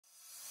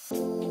Hey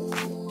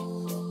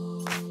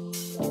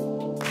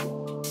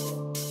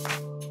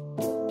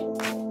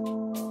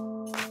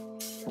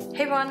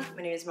everyone,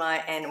 my name is Mai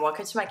and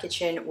welcome to my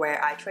kitchen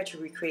where I try to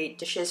recreate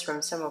dishes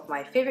from some of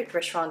my favorite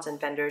restaurants and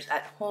vendors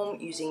at home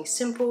using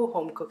simple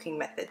home cooking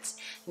methods.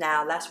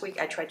 Now, last week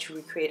I tried to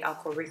recreate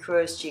Uncle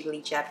Rikuro's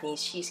jiggly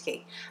Japanese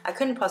cheesecake. I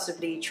couldn't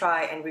possibly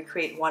try and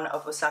recreate one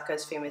of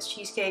Osaka's famous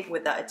cheesecake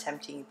without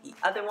attempting the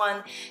other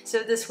one.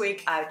 So this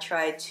week I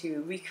tried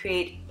to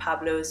recreate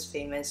Pablo's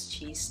famous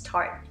cheese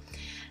tart.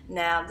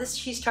 Now, this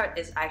cheese tart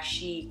is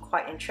actually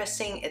quite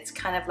interesting. It's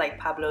kind of like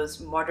Pablo's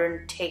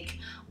modern take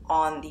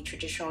on the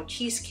traditional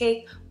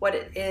cheesecake. What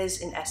it is,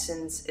 in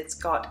essence, it's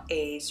got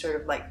a sort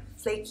of like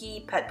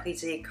flaky pâte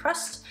brisée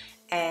crust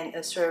and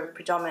a sort of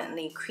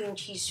predominantly cream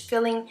cheese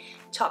filling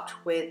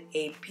topped with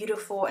a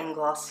beautiful and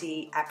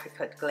glossy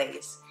apricot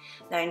glaze.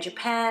 Now in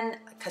Japan,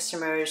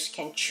 customers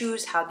can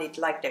choose how they'd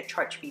like their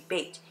tart to be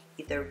baked.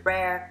 Either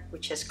rare,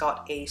 which has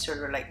got a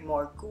sort of like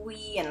more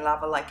gooey and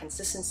lava-like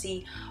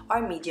consistency,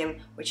 or medium,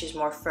 which is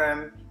more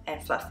firm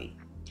and fluffy.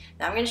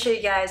 Now I'm going to show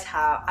you guys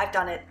how I've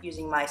done it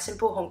using my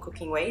simple home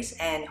cooking ways,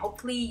 and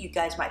hopefully you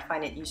guys might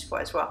find it useful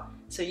as well.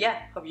 So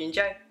yeah, hope you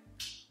enjoy.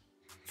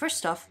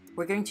 First off,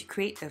 we're going to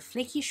create a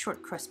flaky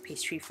short crust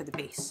pastry for the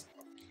base.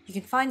 You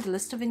can find the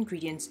list of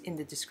ingredients in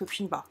the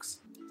description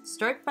box.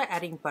 Start by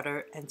adding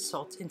butter and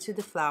salt into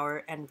the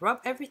flour and rub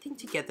everything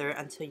together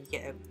until you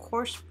get a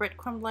coarse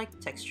breadcrumb-like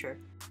texture.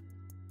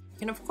 You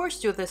can of course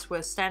do this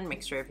with a stand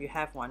mixer if you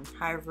have one.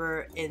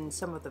 However, in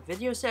some of the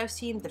videos that I've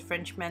seen, the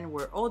Frenchmen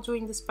were all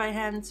doing this by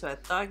hand, so I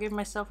thought I'd give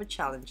myself a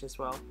challenge as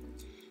well.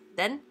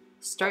 Then,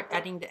 start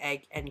adding the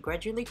egg and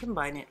gradually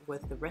combine it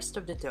with the rest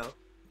of the dough.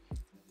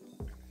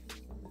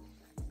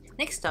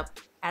 Next up,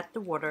 add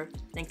the water,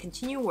 then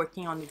continue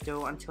working on the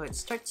dough until it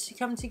starts to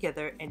come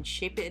together and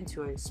shape it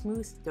into a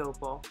smooth dough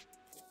ball.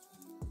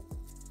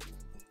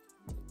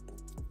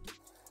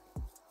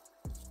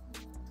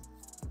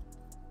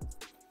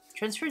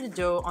 Transfer the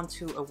dough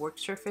onto a work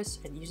surface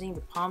and using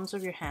the palms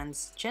of your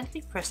hands,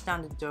 gently press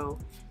down the dough.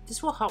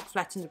 This will help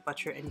flatten the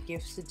butter and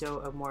gives the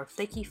dough a more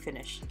flaky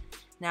finish.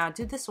 Now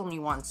do this only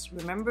once.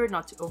 Remember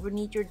not to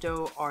overknead your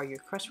dough or your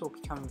crust will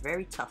become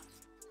very tough.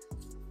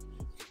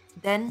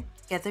 Then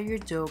gather your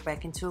dough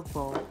back into a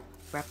bowl,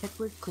 wrap it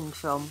with cling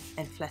film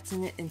and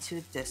flatten it into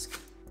a disc.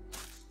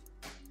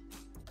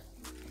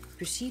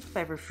 Proceed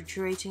by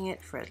refrigerating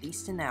it for at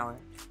least an hour.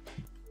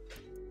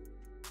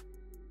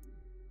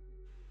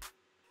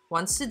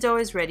 Once the dough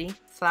is ready,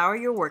 flour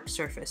your work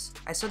surface.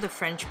 I saw the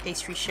French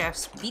pastry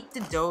chefs beat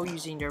the dough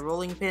using their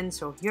rolling pin,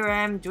 so here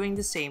I am doing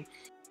the same.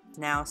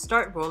 Now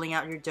start rolling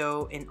out your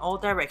dough in all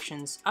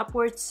directions,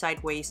 upwards,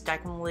 sideways,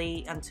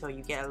 diagonally, until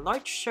you get a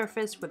large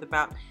surface with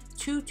about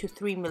 2 to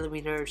 3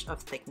 millimeters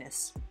of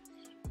thickness.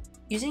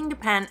 Using the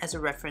pan as a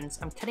reference,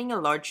 I'm cutting a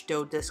large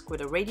dough disc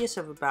with a radius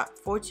of about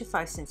 4 to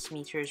 5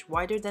 centimeters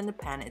wider than the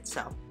pan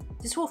itself.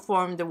 This will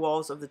form the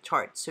walls of the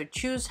tart, so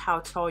choose how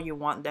tall you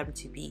want them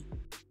to be.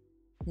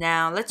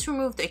 Now let's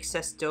remove the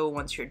excess dough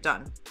once you're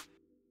done.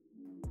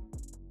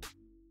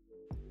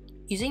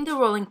 Using the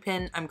rolling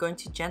pin, I'm going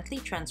to gently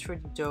transfer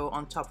the dough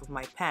on top of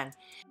my pan.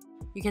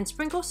 You can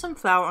sprinkle some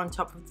flour on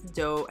top of the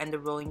dough and the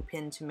rolling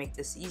pin to make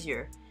this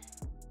easier.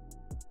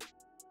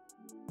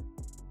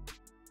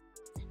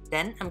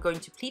 Then I'm going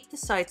to pleat the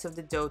sides of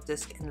the dough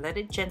disc and let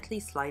it gently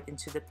slide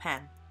into the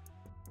pan.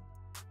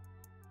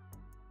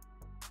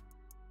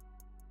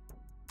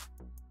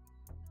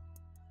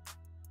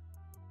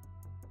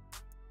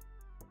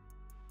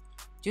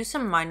 Do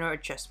some minor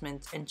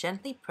adjustments and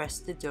gently press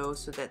the dough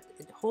so that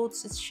it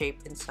holds its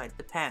shape inside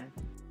the pan.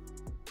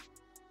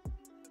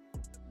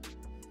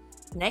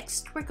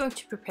 Next, we're going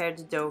to prepare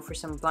the dough for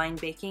some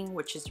blind baking,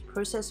 which is the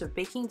process of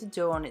baking the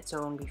dough on its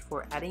own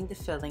before adding the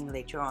filling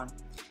later on.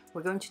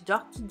 We're going to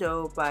dock the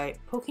dough by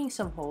poking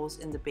some holes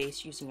in the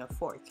base using a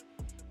fork.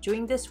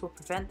 Doing this will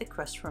prevent the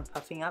crust from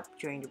puffing up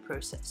during the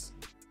process.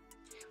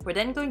 We're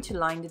then going to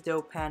line the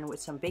dough pan with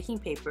some baking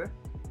paper.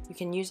 You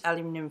can use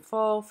aluminum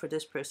foil for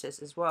this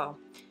process as well.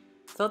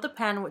 Fill the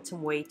pan with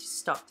some whey to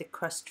stop the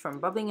crust from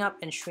bubbling up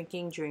and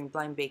shrinking during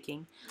blind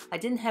baking. I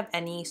didn't have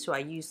any, so I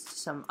used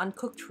some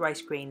uncooked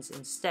rice grains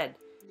instead.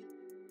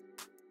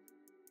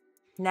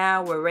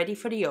 Now we're ready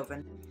for the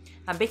oven.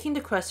 I'm baking the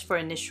crust for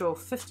an initial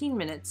 15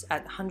 minutes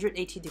at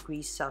 180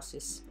 degrees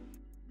Celsius.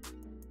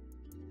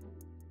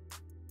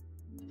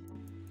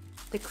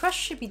 The crust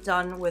should be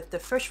done with the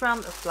first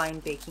round of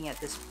blind baking at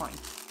this point.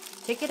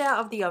 Take it out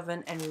of the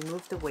oven and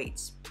remove the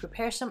weights.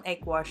 Prepare some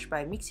egg wash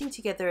by mixing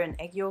together an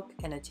egg yolk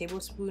and a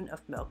tablespoon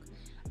of milk.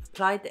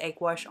 Apply the egg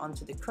wash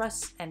onto the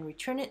crust and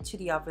return it to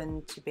the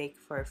oven to bake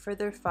for a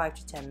further 5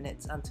 to 10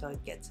 minutes until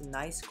it gets a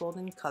nice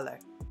golden color.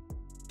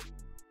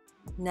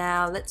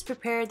 Now let's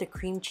prepare the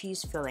cream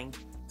cheese filling.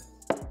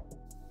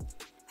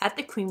 Add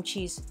the cream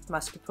cheese,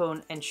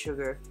 mascarpone, and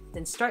sugar,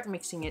 then start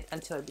mixing it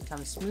until it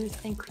becomes smooth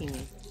and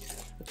creamy.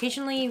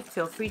 Occasionally,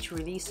 feel free to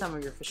release some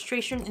of your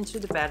frustration into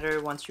the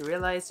batter once you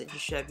realize that you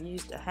should have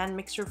used a hand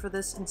mixer for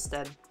this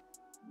instead.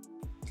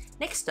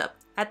 Next up,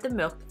 add the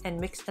milk and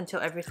mix until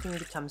everything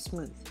becomes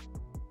smooth.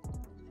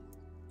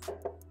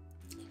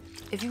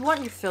 If you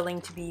want your filling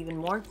to be even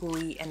more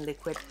gooey and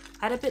liquid,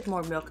 add a bit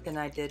more milk than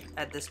I did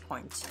at this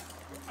point.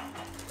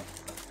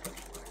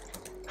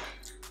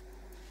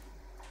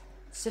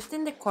 Sift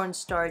in the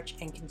cornstarch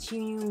and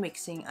continue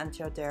mixing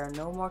until there are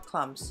no more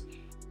clumps.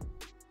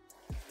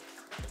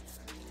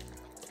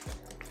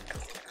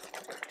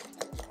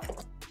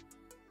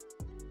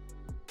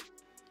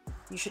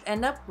 You should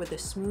end up with a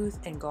smooth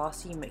and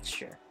glossy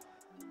mixture.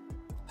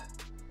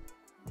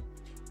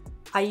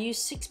 I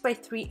used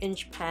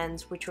 6x3"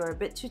 pans, which were a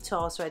bit too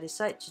tall, so I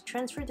decided to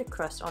transfer the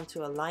crust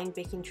onto a lined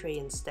baking tray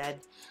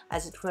instead,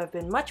 as it would have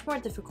been much more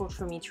difficult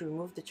for me to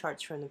remove the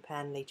tarts from the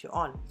pan later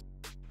on.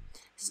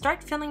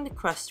 Start filling the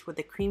crust with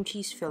the cream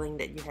cheese filling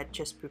that you had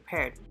just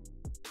prepared.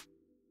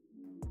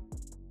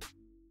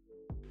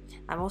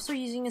 I'm also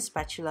using a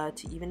spatula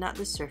to even out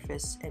the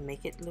surface and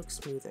make it look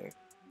smoother.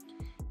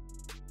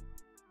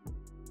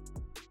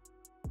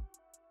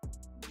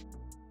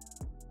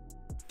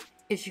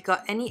 If you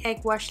got any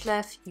egg wash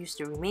left, use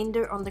the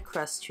remainder on the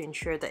crust to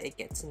ensure that it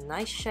gets a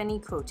nice shiny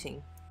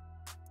coating.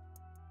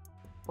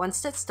 Once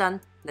that's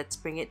done, let's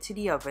bring it to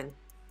the oven.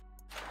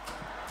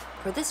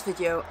 For this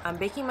video, I'm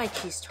baking my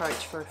cheese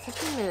tarts for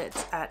 15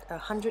 minutes at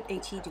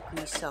 180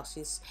 degrees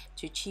Celsius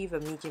to achieve a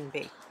medium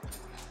bake.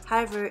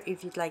 However,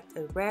 if you'd like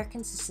a rare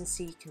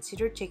consistency,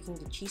 consider taking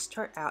the cheese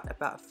tart out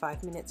about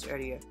 5 minutes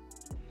earlier.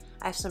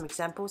 I have some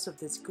examples of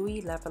this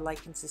gooey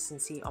lava-like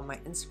consistency on my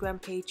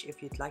Instagram page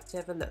if you'd like to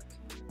have a look.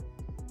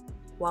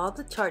 While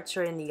the tarts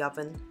are in the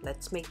oven,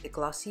 let's make the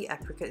glossy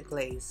apricot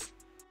glaze.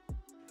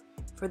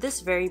 For this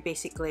very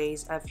basic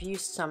glaze, I've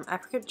used some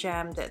apricot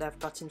jam that I've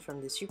gotten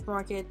from the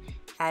supermarket,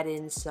 add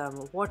in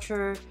some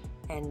water,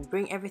 and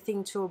bring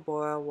everything to a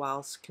boil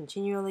whilst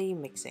continually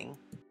mixing.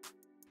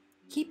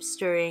 Keep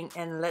stirring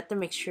and let the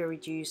mixture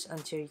reduce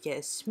until you get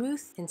a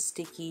smooth and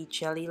sticky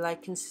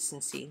jelly-like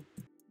consistency.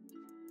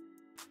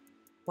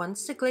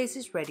 Once the glaze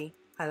is ready,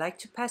 I like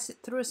to pass it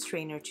through a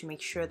strainer to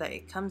make sure that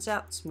it comes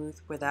out smooth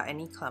without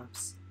any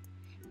clumps.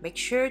 Make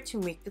sure to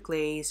make the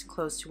glaze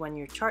close to when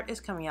your tart is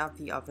coming out of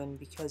the oven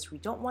because we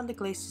don't want the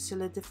glaze to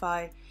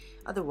solidify,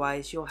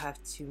 otherwise you'll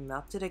have to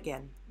melt it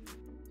again.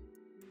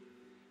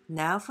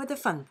 Now for the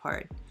fun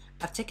part.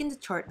 I've taken the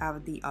tart out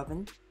of the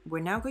oven. We're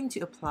now going to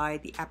apply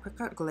the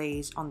apricot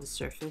glaze on the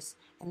surface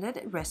and let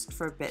it rest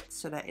for a bit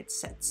so that it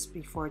sets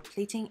before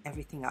plating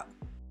everything up.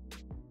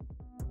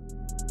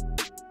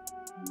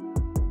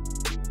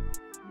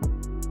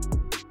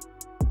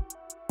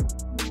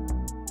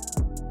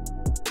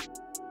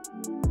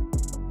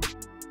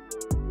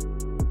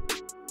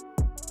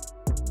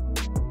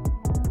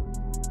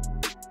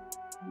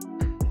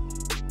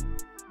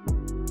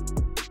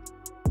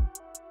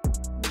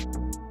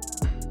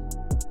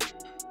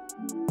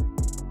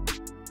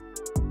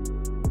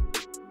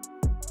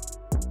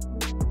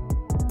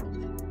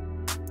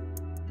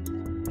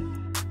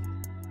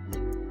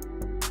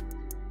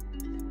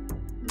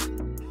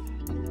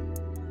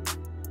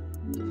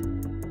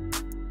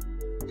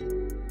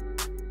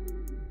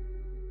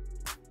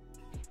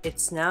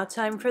 It's now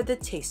time for the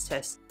taste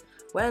test.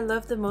 What I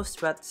love the most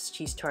about this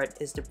cheese tart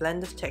is the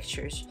blend of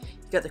textures.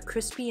 You got the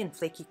crispy and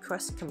flaky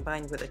crust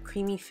combined with a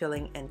creamy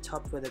filling and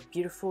topped with a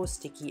beautiful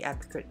sticky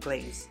apricot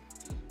glaze.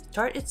 The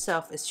tart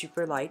itself is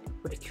super light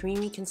with a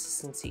creamy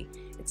consistency.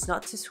 It's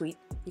not too sweet.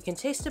 You can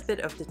taste a bit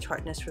of the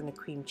tartness from the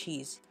cream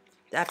cheese.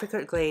 The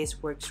apricot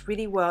glaze works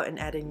really well in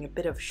adding a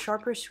bit of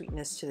sharper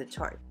sweetness to the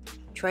tart.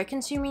 Try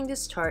consuming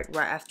this tart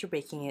right after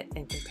baking it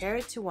and compare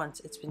it to once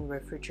it's been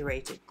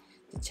refrigerated.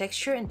 The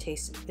texture and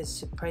taste is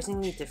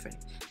surprisingly different,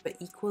 but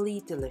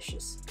equally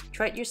delicious.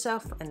 Try it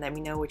yourself and let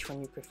me know which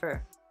one you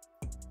prefer.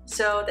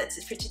 So that's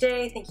it for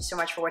today. Thank you so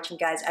much for watching,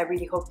 guys. I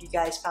really hope you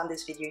guys found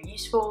this video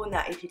useful.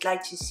 Now, if you'd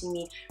like to see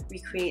me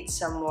recreate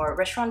some more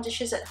restaurant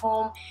dishes at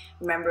home,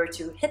 remember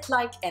to hit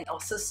like and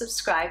also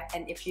subscribe.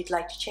 And if you'd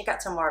like to check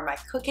out some more of my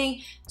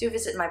cooking, do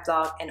visit my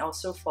blog and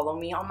also follow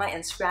me on my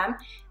Instagram.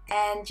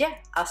 And yeah,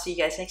 I'll see you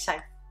guys next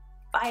time.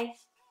 Bye!